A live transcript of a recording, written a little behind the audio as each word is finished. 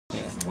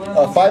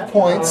5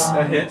 points.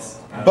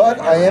 But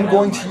I am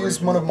going to use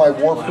one of my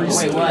War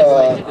Priest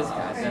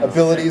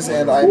abilities,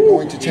 and I'm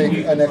going to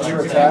take an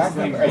extra attack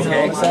as a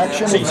bonus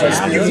action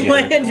with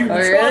my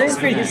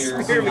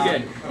spear.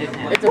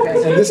 It's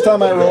okay. And this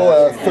time I roll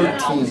a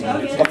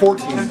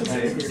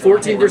 14.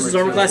 14 versus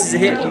armor class is a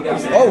hit.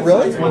 Oh,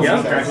 really?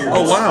 Yeah.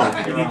 Oh, wow.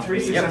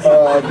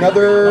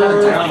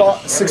 Another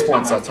 6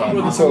 points that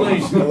time. So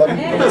 11.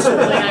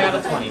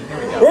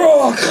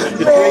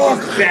 The drake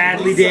is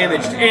badly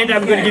damaged, and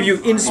I'm going to give you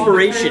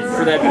inspiration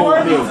for that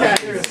bold move.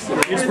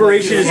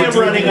 Inspiration is a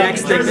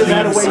D&DNext thing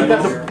that means,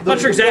 I'm not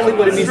sure exactly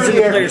what it means in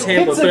the player's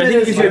handbook, but I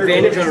think it gives you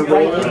advantage on a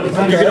roll.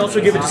 You can also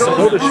give it to someone.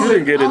 Notice you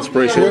didn't get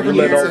inspiration. You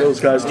let all those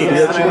guys do the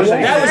edge.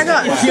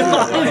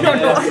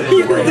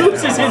 He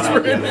loses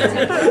inspiration.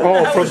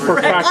 Oh, for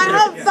I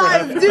have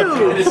 5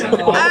 dudes. I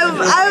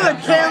have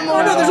a camel.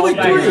 No, there's only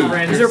 3.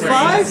 Is there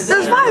 5?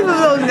 There's 5 of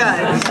those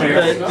guys.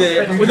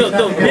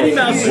 No,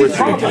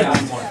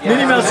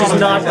 Minnie Mouse is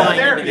not buying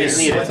into this.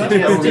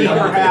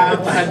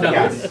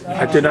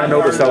 I did not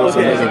notice that was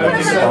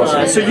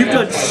amazing. So you've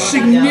done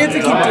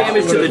significant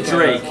damage to the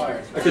Drake.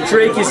 The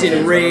Drake is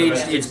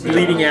enraged, it's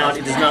bleeding out,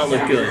 it does not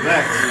look good.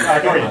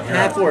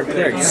 Half orc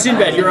there.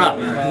 Sinbad, you're up.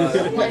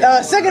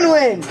 Second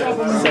wind.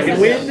 Second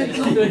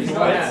wind?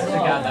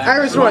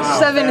 Iris what?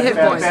 7 hit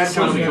points.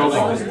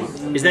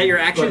 Is that your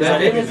action? Is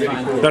that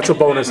it? That's a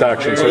bonus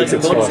action, so it's a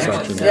bonus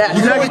action. Yeah, You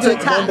so can I only get to take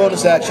one attack.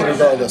 bonus action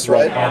regardless,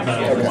 right?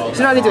 Okay.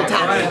 So now I get to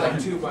attack.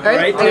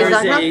 Right, there's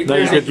a Now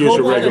you could use a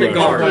kobold and a regular.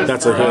 guard.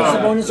 That's a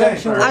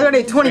hit. I got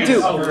a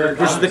 22.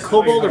 Versus the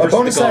kobold or A versus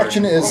bonus the guard?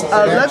 action is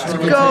Let's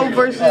go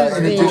versus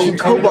in addition the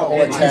to kobold.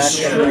 double attack.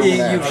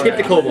 You hit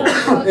the kobold.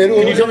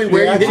 Can you tell me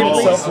where you hit it,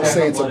 itself please? will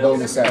say it's a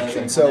bonus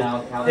action. So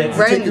if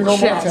you Right take in your the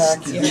normal chest.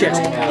 attack, you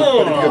Chest. have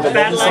Oh, a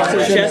battle bonus axe or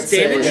action chest that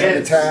say damage? an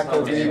attack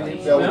or be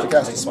able to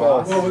cast a spell.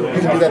 You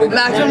can do that in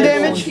Maximum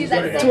damage?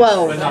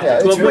 12. Yeah,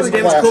 it's 12 points really of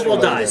damage, class kobold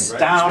related.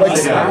 dies. Like,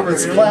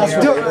 it's class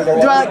Do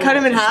related. I cut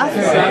him in half?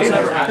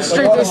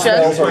 Straight to his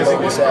Spells chest? are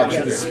bonus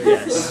actions.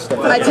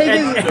 I take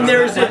his... And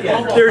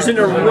there's an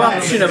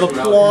eruption of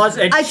applause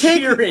and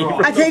cheering.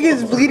 I take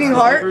his bleeding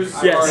heart,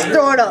 Yes.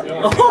 throw it up.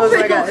 Oh, Those are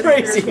they my go guys.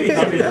 crazy.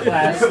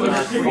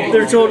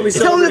 They're totally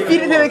Tell him to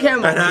feed it to the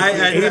camel. And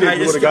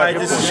I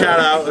just shout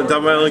out and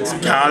dumb my links,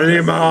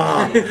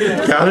 Kalima!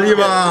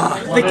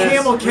 Kalima! The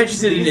camel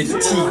catches it in its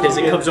teeth as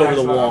it comes over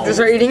the wall. Just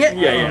start eating it?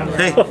 Yeah.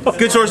 Hey,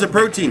 good source of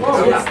protein.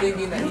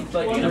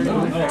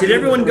 Did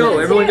everyone go?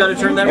 Everyone got to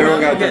turn that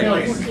around?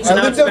 Okay. So I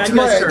now lived it's up back to to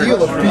my my turn.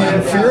 ideal of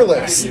being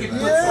fearless.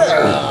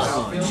 Yeah.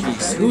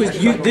 Who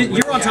is you?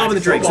 You're on top of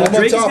the Drake. So the I'm on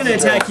Drake is top going to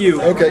of the attack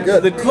you. Okay,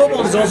 good. The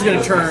kobold is also going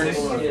to turn,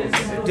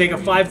 take a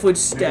 5-foot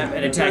step,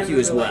 and attack you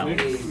as well.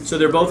 So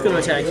they're both going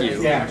to attack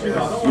you.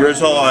 You're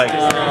just all like,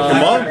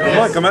 come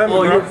on.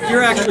 Oh,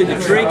 you're actually, the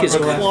Drake is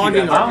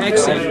clogging our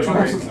exit.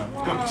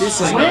 This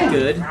is not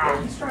good.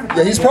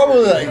 Yeah, he's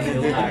probably like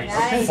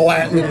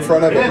flattened in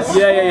front of him.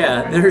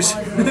 Yeah. There's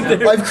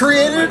I've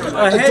created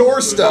a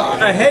doorstop.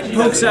 a head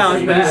pokes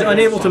out, but is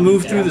unable to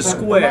move through the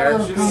square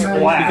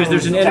because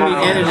there's an enemy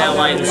and an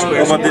ally in the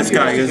square. What about this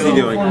guy? What's he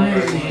doing?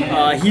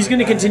 He's going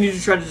to continue to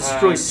try to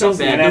destroy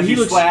Sinbad. No, he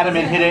looks. Slat him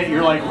and hit it,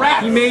 you're like,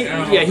 rat!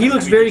 He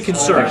looks very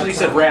concerned. He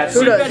said rat.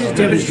 Sinbad has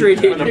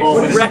demonstrated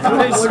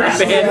reckless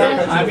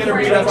abandon. I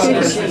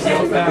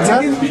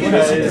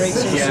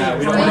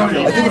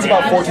think it's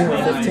about 14 or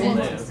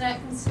 15.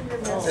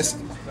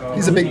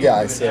 He's a big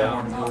guy,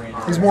 so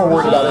he's more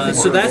worried about it.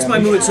 So that's my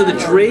movement. So the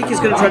Drake is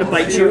going to try to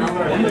bite you.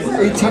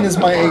 18 is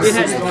my AC. It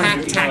has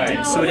pack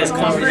tactics, so it has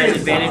confidence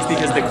advantage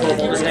because the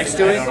kobold is next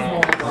to it.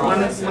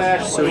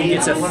 So he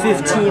gets a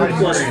 15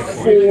 plus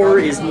 4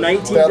 is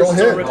 19 That'll versus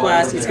hit. armor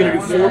class. It's going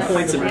to do 4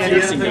 points of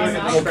piercing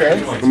damage. Okay.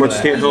 How much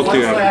health do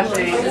you have?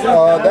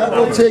 That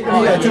will take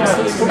me, I think,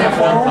 16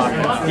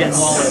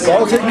 Yes.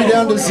 That'll take me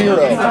down to 0.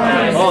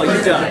 Oh,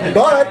 you done.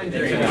 But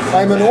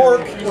I'm an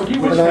orc,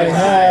 and I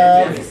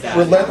have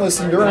relentless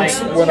endurance.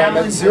 When I'm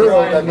at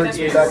 0, that brings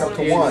me back up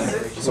to 1.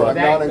 So I'm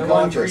not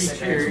unconscious.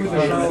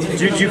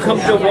 Did you come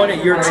to 1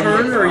 at your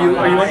turn, or are you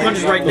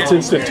unconscious right now? It's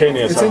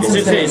instantaneous. It's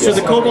instantaneous. So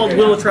the kobold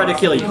will try to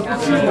kill you. Go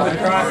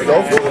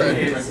for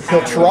it.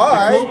 He'll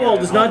try. Kobold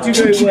does not do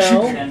very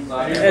well.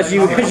 As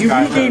you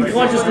regain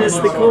consciousness,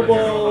 the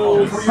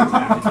kobold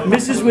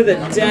misses with a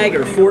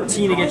dagger,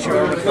 14 against your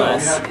armor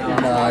class.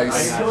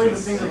 Nice.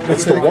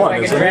 It's the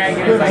 1, isn't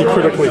it? He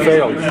critically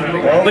failed.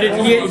 But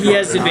he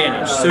has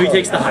advantage, so he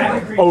takes the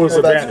higher. Oh, it's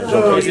advantage. He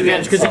has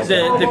advantage because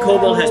the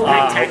kobold has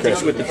pack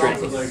tactics with the Drake.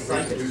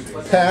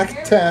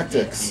 Pack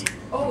tactics.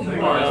 Oh,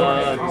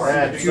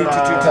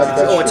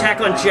 attack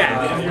on Jack.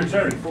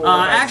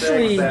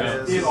 Actually,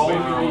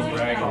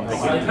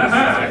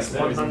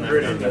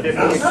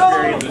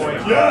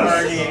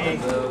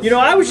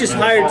 I was just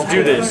hired to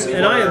do this,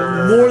 and I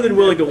am more than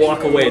willing to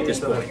walk away at this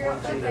point.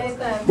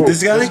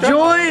 This guy?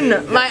 Join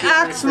my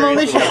Axe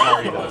Militia.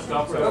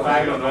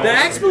 The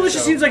Axe Militia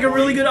seems like a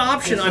really good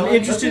option. I'm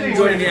interested in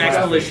joining the Axe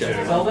Militia.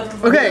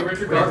 Okay,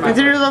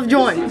 consider yourself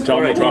joined.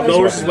 Alright,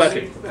 lowers his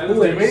weapon.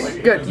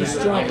 Good.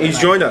 He's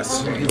joined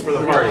us. I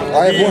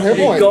have one hit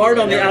The point. guard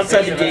on the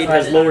outside the gate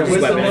has lowered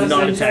his weapon and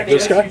not attacked.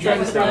 This guy?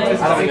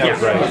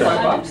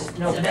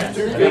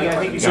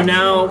 So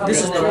now,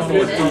 this is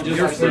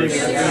your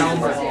first.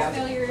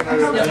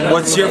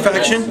 What's your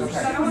faction?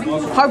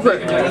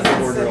 Harper. I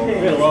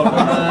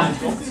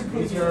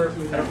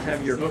don't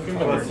have your.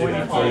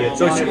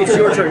 So it's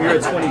your turn. You're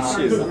at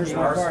 22.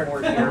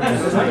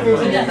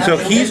 So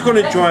he's going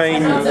to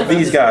join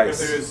these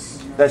guys.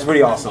 That's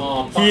pretty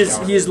awesome. He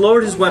has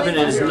lowered his weapon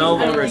and is no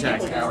longer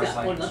attacking.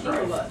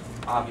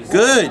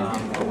 Good.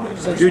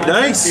 Dude,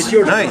 nice.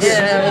 Nice.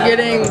 Yeah, I'm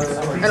getting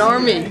an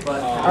army.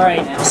 Alright,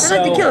 I'd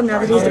like to kill him now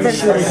that he's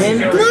defenseless.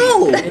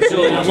 No!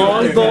 so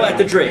longbow at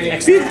the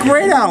Drake. Be a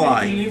great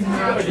ally. He's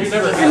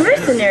a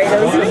mercenary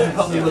though,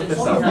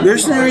 isn't he?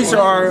 Mercenaries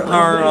are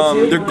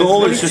their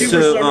goal is just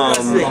to,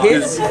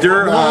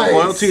 their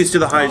loyalty is to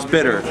the highest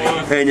bidder.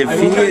 And if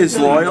he is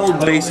loyal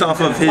based off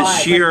of his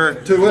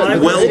sheer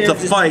will to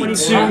fight,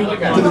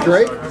 To the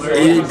Drake?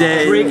 then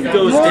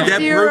that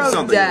fear proves of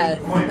something. death.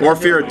 Or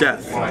fear of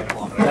death.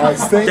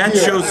 Nice, thank That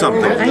you. shows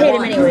something. I hate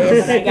him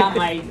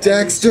anyways.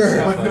 Dexter.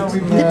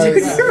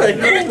 Nice. You're a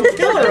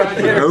killer up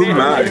there. Oh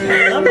my.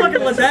 I'm not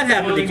gonna let that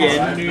happen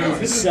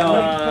again. So,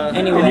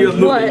 And you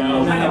have What?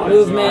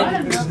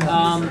 movement.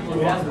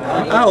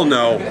 I don't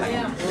know.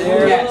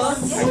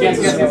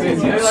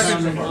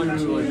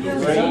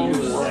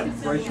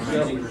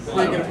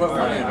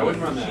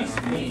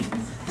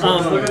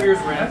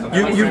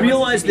 You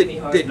realize that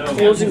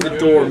closing the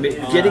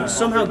door,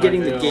 somehow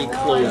getting the gate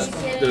closed,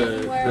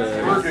 the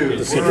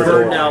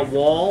burned out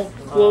wall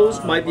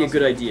closed might be a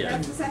good idea.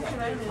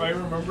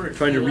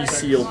 Trying to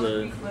reseal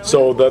the.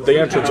 So the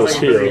entrance was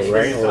here,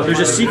 right? Or- There's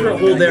a secret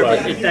hole there,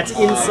 but that's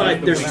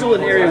inside. There's still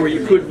an area where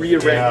you could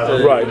re-erect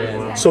the.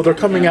 Right. So they're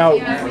coming out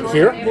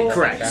here?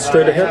 Correct.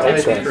 Straight ahead?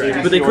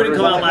 Okay. But they couldn't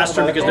come out last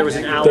turn because there was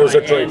an ally There was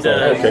a Drake and,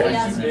 there,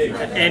 okay.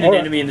 and an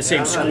enemy in the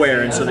same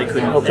square, and so they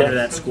couldn't Okay. enter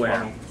that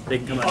square. They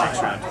can come out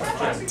next round.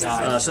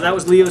 So that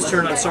was Leo's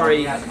turn. I'm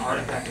sorry.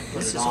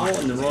 This is all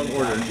in the wrong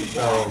order.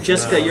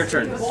 Jessica, your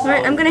turn.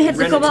 Alright, I'm gonna hit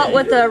the Cobalt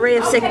with a Ray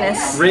of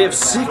Sickness. Ray of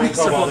Sickness.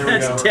 Oh,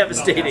 that's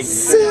devastating.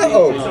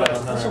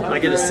 I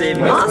get a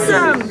saving.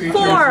 Awesome!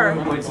 4!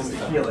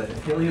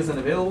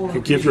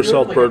 You give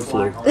yourself bird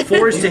flu.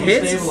 4 is to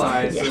hit?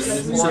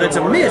 So that's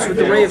a miss with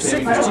the Ray of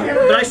Sickness.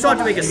 But I still have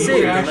to make a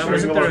save. I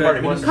wasn't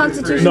there.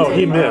 Constitution. No,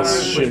 he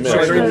missed. She So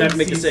I don't even missed. have to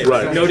make a save.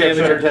 Right. No damage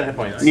or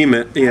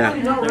Yeah.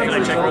 Can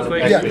I check real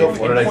quick? Yeah, go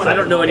for it. I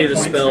don't know any of the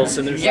spells,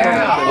 and there's.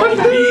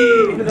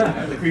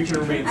 The creature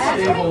remains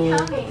stable.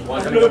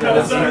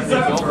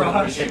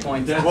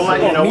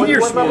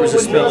 Meteor Swarm is a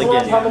spell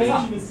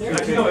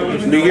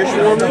again. New Year's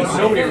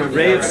Swarm?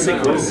 Ray of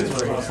Sickness.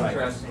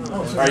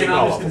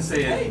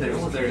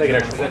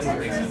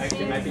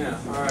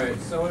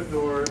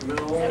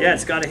 Yeah,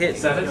 it's got a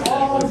hit. Got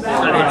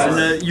hits.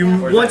 And you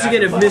once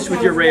again have missed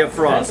with your Ray of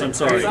Frost. I'm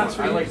sorry. Do you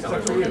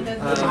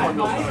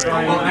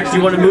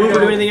want to move or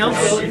do anything else?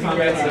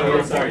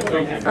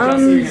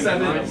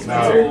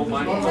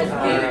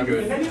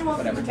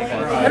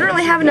 I don't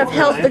really have enough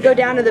health to go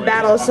down to the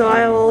battle, so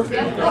I will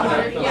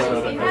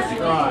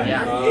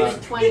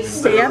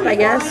stay up, I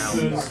guess.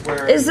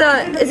 Is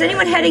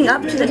anyone heading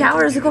up to the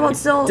tower? Is the Cobalt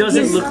still?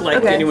 Doesn't look like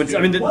okay. anyone's. I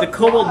mean, the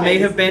kobold may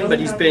have been, but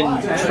he's been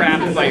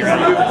trapped by your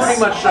allies.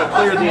 What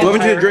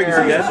happened to the Drake? Is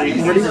he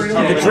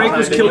dead? The Drake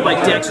was killed by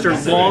Dexter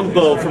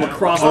longbow from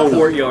across the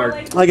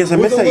courtyard. I guess I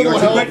missed that. You Little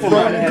help from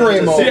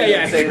Graymo.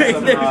 Yeah.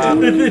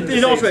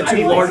 It also had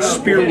 2 large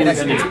spear wounds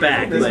in its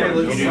back. But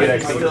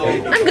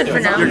I'm good for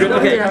now. you're good.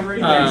 Okay.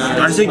 Yeah.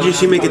 I think you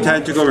should make a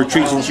tactical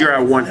retreat since you're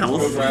at 1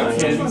 health.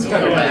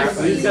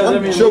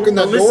 I'm choking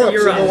that door up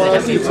you're so no one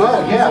else gets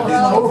out. Yeah.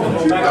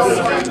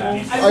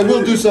 I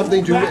will do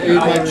something to aid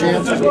my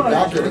chances of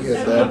not getting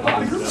hit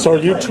though. So are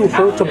you too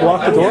hurt to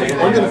block the door?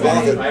 I'm gonna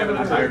block it.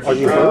 Are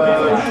you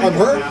hurt? I'm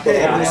hurt, but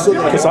I'm gonna sit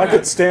Because I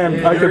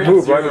could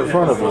move right in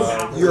front of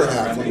you. You're a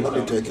halfling, let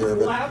me take care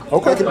of it.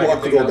 Okay. I can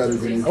block the door better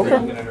than you can. Okay.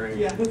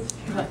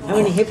 How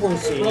many hit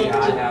points do you need?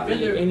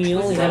 And you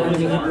only have how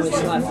many hit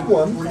points left?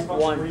 One.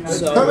 One.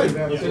 So. How many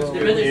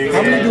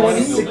do I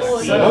need?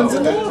 One's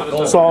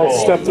enough. So I'll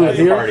step through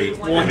here.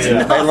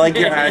 I like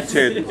your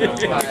attitude.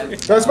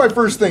 That's my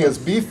first thing, is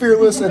be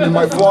fearless, and then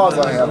my flaws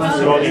I have.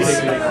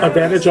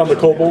 Advantage on the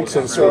kobold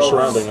since we're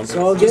surrounding him.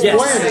 So just Yes.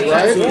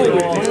 Right?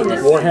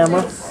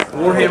 Warhammer,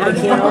 I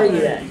can't argue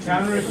that.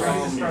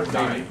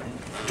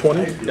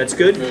 20. That's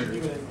good.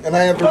 And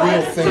I have the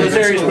real thing. This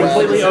area is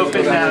completely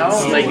open now.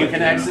 Like you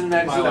can exit and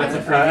exit.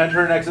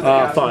 Enter and exit the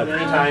castle at any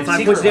time.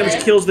 5 points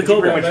damage kills the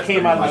kobold. Which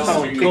came out of the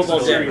tunnel and kicked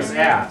Kobold damage. his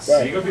ass.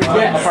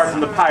 Apart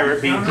from the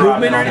pirate being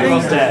dropped Movement or and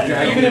almost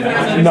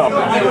dead. No.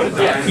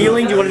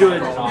 Healing? Do you want to do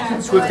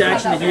a swift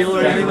action to heal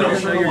or anything?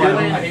 No, you're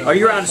good. Oh,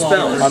 you're out of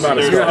spells. I'm out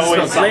of You're out of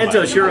spells. spells.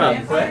 Lantos, you're up.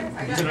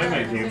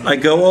 I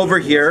go over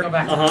here,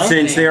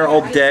 since they are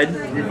all dead.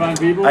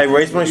 I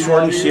raise my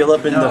sword and shield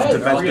up in the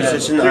defense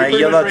position. I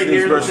yell out to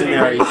these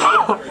mercenaries.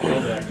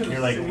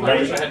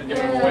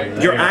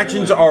 Your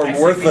actions are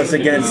worthless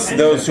against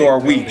those who are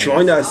weak.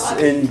 Join us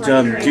and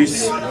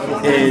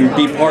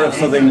be part of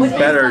something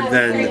better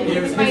than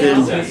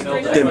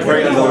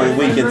prey on the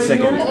weak and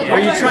sickened. Are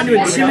you trying to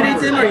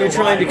intimidate them or are you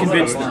trying to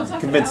convince them?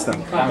 Convince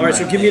them. Alright,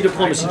 so give me a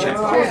diplomacy check.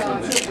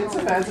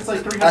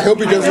 I hope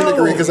he doesn't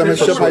agree because I'm going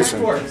to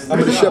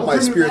shove my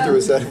spear through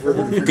his head.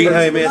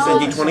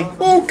 D20?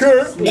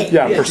 Okay.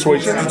 Yeah,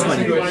 persuasion.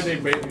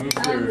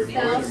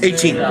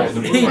 18.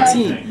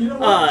 18.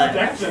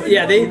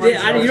 Yeah,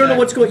 you don't know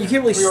what's going. You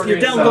can't really. You're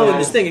down low in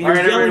this thing, and you're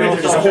yelling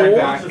into this hole.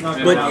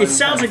 But it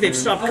sounds like they've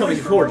stopped coming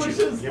towards you.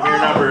 Give me your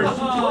numbers.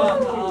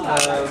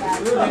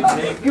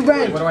 You're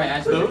right. What do I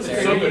ask? You know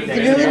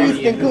when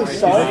you think of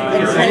salt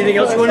and Anything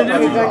else you want to do?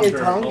 on your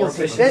tongue, you'll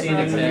taste it.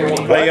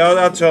 I yell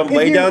out to them,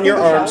 lay down your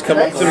arms, come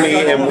up to me,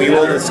 and we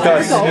will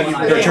discuss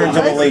your terms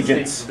of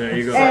allegiance. There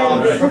you go.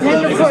 And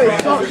pretend to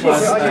put salt sugar on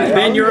your tongue.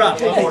 Ben, you're up.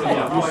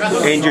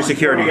 And your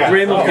security.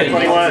 Grim, okay.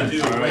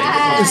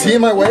 Is he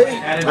in my way?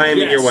 I am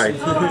in your way.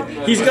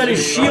 He's got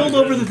his shield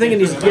over the thing,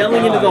 and he's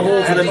yelling into the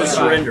hole for them to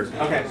surrender.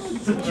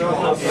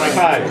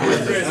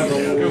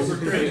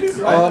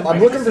 I'm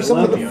looking for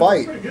someone to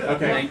fight.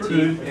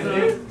 You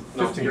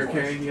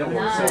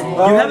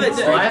have it.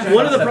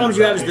 One of the problems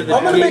you have is that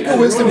I'm going to make a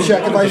wisdom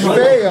check. If I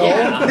fail,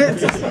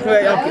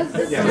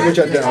 which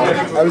I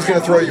don't, I was going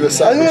to throw you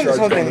aside and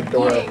charge down the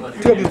door.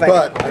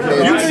 But I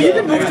made you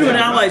can move to an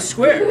ally's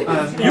square. You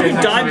can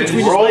dive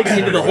between his legs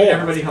into the hole.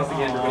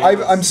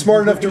 I'm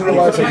smart enough to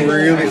realize I'm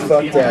really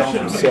fucked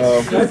up.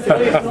 So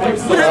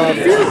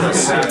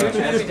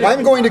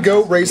I'm going to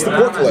go raise the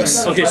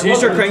portcullis. Okay, so you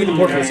start cranking the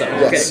portcullis up.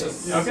 Yes.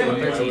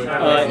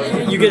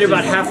 Okay. You get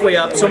about halfway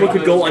up. Someone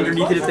could go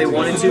underneath it if they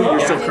wanted to. You're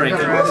still cranking.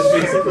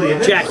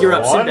 Jack, you're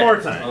up. Sit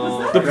back.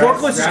 The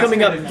portcullis is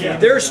coming up.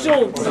 There are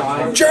still.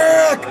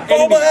 Jack,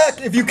 fall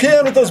back if you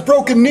can with those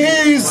broken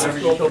knees.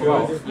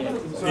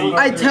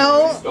 I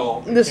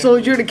tell the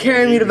soldier to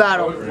carry me to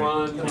battle.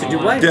 To do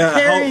what?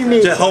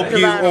 To help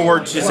you battle. or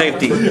to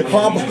safety.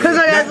 Because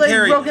I got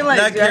like broken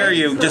legs. Not carry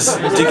you, just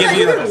to give You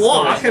you. can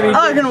walk. I mean, Oh,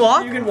 I can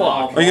walk? You can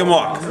walk. Oh, you can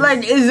walk.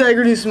 Like, is it like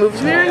reduced move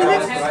speed or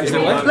anything? Is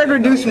it what? Like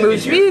reduced move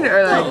speed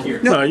or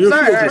like? No, you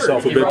Sorry, healed sorry.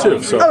 yourself a bit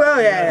too. So. Oh,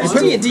 yeah. It's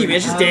D&D, man.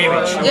 It's just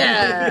damage.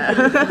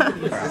 Yeah.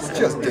 It's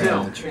just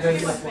damage.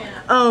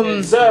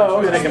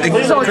 So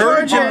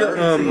Encourage him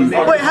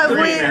to, wait, have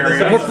we?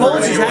 The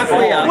portcullis is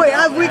halfway up. Wait,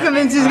 have we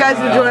convinced these guys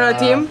to join our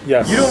team?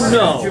 Yes. You don't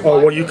know. Oh,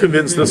 well, you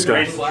convinced this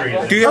guy.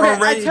 do you have Okay, a I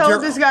ready tell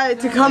this guy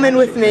to come in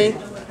with me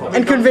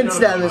and convince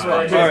them as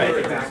well.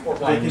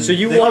 Alright. So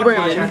you walk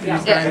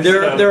in.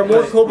 There are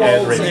more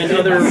kobolds and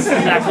other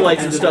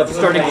acolytes and stuff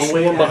starting to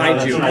swarm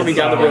behind you, coming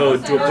down the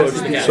road to approach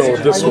the castle.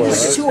 So this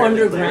way. Two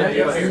underground.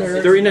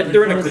 They're in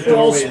a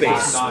crawl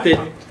space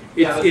that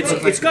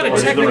it's got a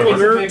technical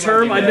nerd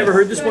term. I've never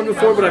heard this one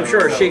before, but I'm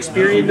sure our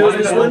Shakespearean knows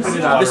this one.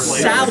 The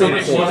sally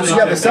port.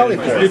 Yeah, the sally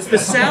port. It's the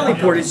sally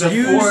port. It's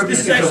used.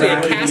 This is actually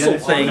a castle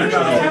thing.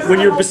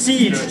 When you're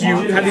besieged, you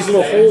have these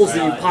little holes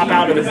that you pop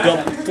out of and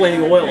dump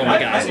flaming oil on the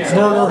guys.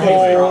 Murder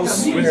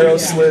holes, arrow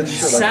slits,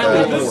 shit like Sally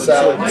that. port.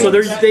 Sally. So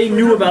they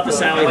knew about the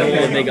sally hole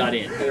when they got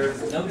in.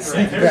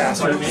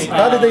 Bastards.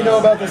 How did they know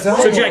about this?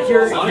 So Jack,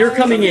 you're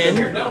coming in.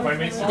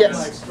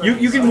 Yes.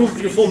 You can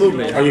move your full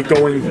movement, Are you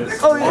going?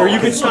 Oh, yeah. or you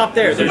can stop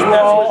there. There's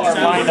no.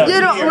 Yeah,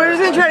 no, we're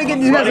just gonna try to get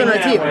these guys on our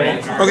team.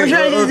 Okay, We're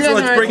trying to get these guys on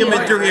let's our bring him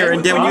team. in through here,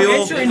 and then When you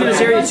you'll. enter into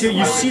this area too,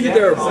 you see that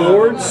there are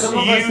boards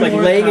like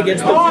laying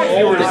against the wall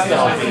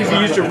that can be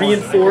used to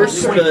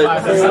reinforce the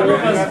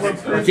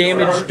whole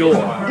damaged door.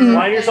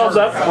 Line yourselves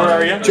up. Where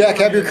are you? Jack,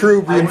 have your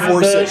crew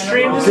reinforce it.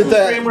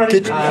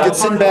 Get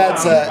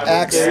Sinbad's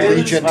axe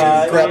legion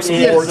to grab some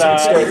boards and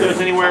start. There's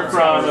anywhere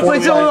from.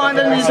 Wait, so we want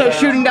them to start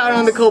shooting down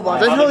on the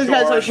kobolds. I told these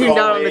guys to start shooting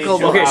down on the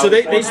kobolds. Okay, so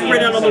they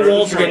spread out on the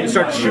walls again and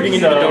start shooting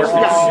into the darkness,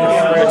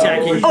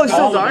 attacking. Oh, it's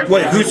still dark?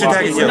 Wait, who's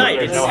attacking It's you?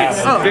 night. It's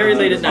very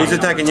late at night. Who's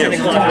attacking you? 10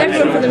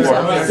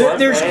 o'clock.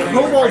 There's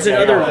kobolds and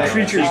other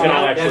creatures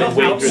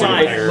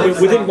outside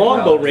within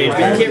longbow range, but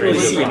you can't really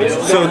see them.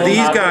 So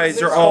these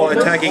guys are all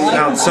attacking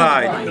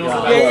outside.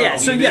 Yeah.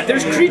 So yeah,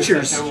 there's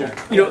creatures.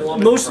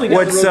 Mostly. down the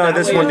What's road that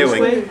this way one and this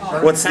doing? way.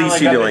 What's these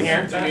two doing?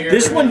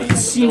 This one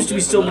seems to be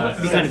still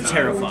be kind of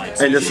terrified.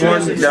 And this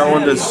one, that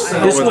one does.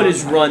 This one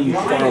is run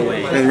far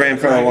away. It ran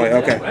far away.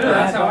 Okay.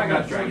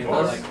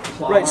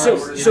 Right. So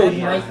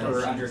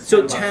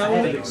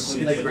town. You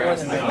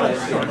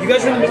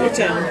guys are in the middle of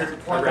town.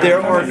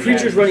 There are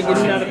creatures running in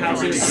and out of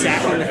houses,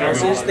 sacking the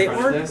houses. They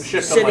aren't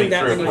setting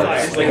that many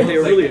fires. Like if they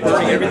were really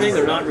burning everything,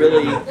 they're not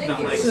really.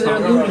 There's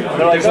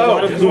a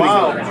lot of looting.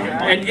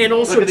 And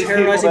also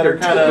terrorizing, they're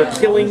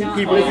killing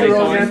people as they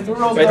come.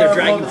 Right, they're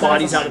dragging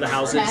bodies out of the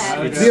houses.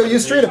 Leo, you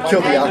straight up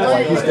killed the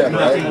Alkalite. He's dead,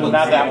 right?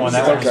 Not that one.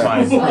 That one's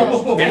fine.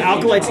 Yeah,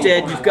 Alkalite's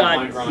dead. You've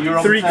got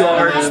 3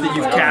 guards that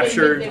you've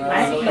captured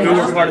who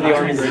were part of the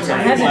army that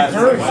attacked.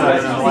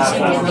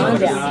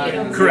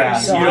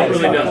 Correct. You don't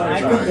really know.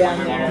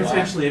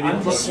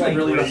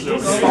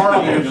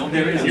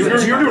 You're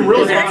doing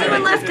really Is there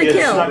anyone left to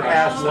kill?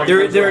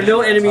 There are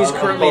no enemies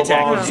currently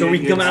attacking, so we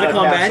can come out of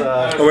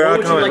combat. We're out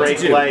of What would you combat. like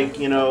to do? like,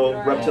 you know,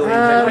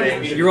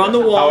 reptilian. You're on the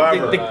wall.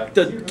 However,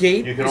 The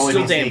gate you can is only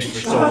still be seen damaged. for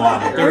so long.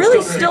 I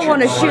really still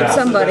want to shoot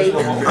somebody.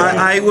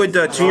 I would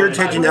turn your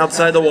attention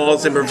outside the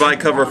walls and provide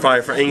cover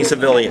fire for any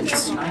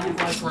civilians. Why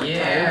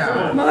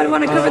would I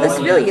want to cover the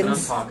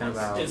civilians?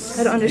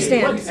 I don't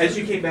understand. As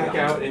you came back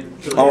out and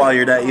Oh wow,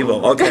 you're that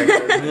evil. Okay.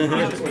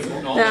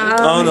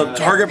 Oh, the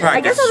target practice.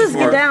 I guess I'll just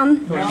get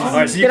down.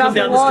 Alright, so you Get come off the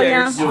down wall, the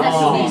yeah.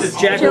 stairs.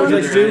 Jack, what would you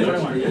like to do?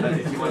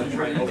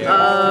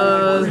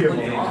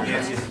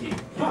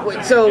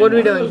 Wait, so what are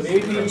we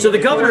doing? So the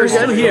governor is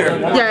still here.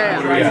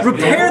 Yeah.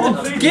 Repair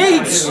the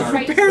gates!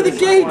 Repair the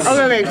gates!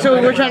 Okay,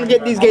 so we're trying to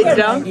get these gates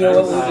down?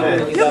 No,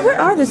 where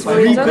are the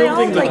civilians? Are they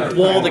all Rebuilding like? the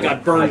wall that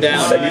got burned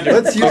down.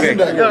 Let's use him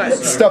to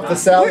stuff the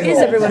salad. Where is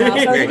everyone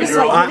else? Are they just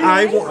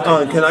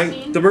like? Can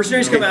I? The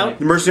mercenaries come out.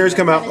 The mercenaries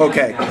come out.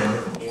 Okay. I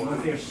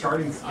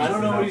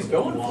don't know what he's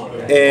going for.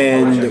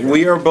 And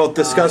we are both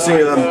discussing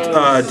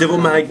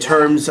diplomatic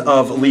terms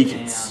of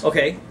allegiance.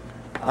 Okay.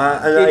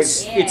 And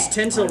It's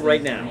 10 till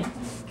right now.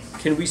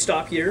 Can we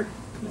stop here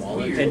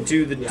and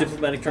do the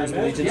diplomatic terms of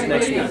allegiance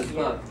next week? Is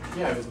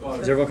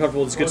everyone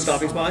comfortable with this good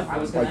stopping spot?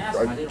 Is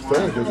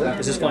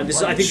this fine? I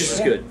think this is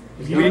good.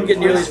 We didn't get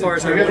nearly as far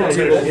as I wanted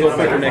to, but we'll go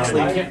quicker next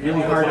week.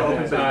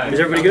 Is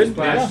everybody good?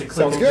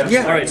 Sounds good.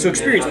 Yeah. All right, so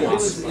experience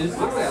points.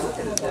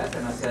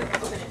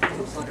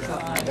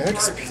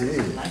 XP.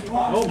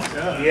 Oh my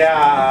god.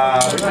 Yeah.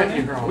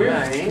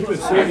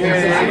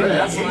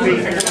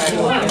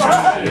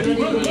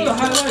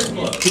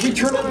 Can we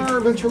turn on our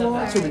adventure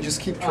logs, or we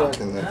just keep track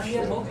of that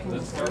shit?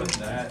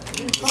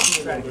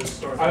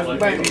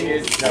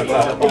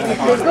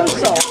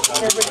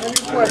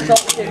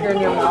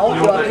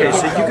 Okay,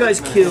 so you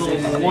guys killed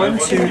 1,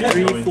 2,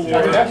 3,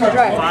 4,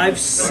 5,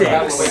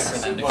 6.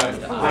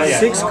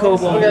 6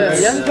 kobolds,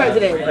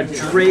 a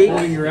drake,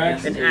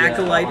 an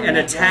acolyte, and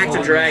attacked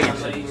a dragon.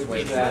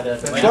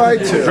 Try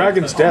to. The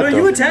dragon's dead, No,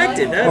 you though. attacked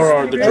it.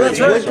 Or the dragon's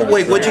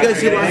wait, what'd you guys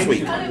do last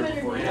week?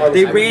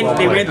 They ran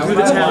through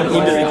the town into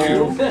the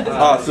queue,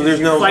 Oh, so there's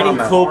no fighting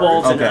combat.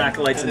 kobolds and Okay.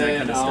 acolytes and that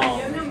kind of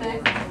stuff.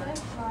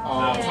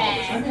 I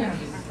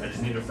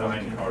just need to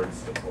find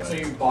cards to play. So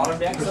you bottom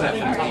deck or that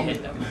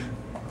hit them?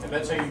 And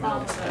that's how you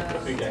mount the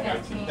big deck.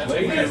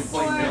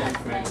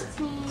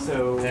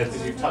 So did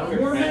you tuck your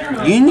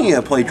commander? You need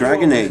to play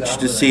Dragon Age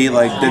to see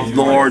like the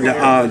lore, the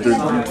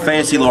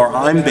fantasy lore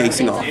I'm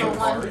basing off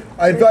of.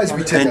 I advise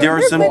we take And there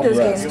are some, Those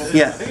games.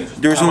 yeah,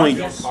 there's only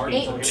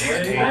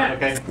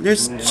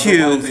there's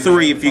 2,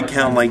 3 if you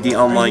count like the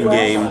online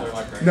game.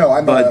 No,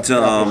 I'm But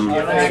I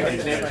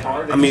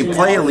mean,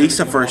 play at least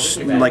the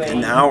first like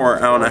an hour,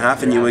 hour and a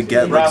half, and you would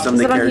get like some of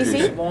the Is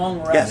it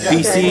on characters. PC? Yeah,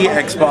 PC,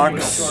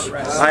 Xbox.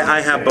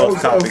 I have both Oh,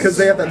 copies. because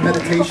they have that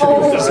meditation.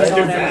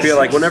 I feel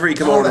like whenever you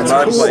come over to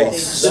my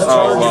place,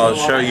 I'll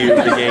show you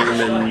the game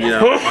and you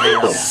know.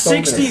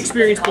 60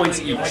 experience points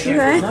each.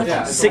 Okay.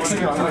 60.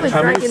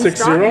 How many?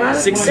 6-0?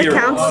 6-0. It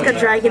counts. It's got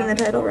dragon in the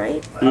title,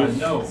 right?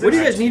 What do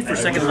you guys need for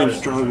second level?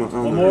 It's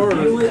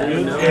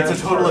a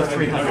total of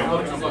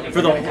 300.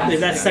 For the is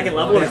that second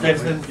level or is that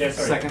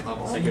Second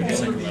level. So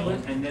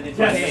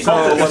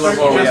what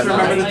level are we at now?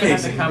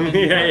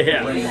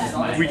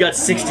 yeah. We got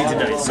 60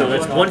 tonight, so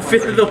that's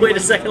 1/5 of the way to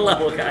second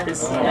level,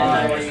 guys.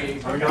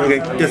 Okay,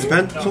 yes,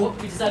 pen. So?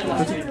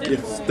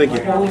 Yes, thank you.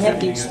 We have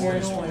the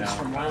experience points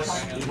from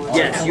last week.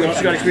 Yes, you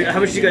also got experience. How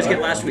much did you guys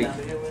get last week?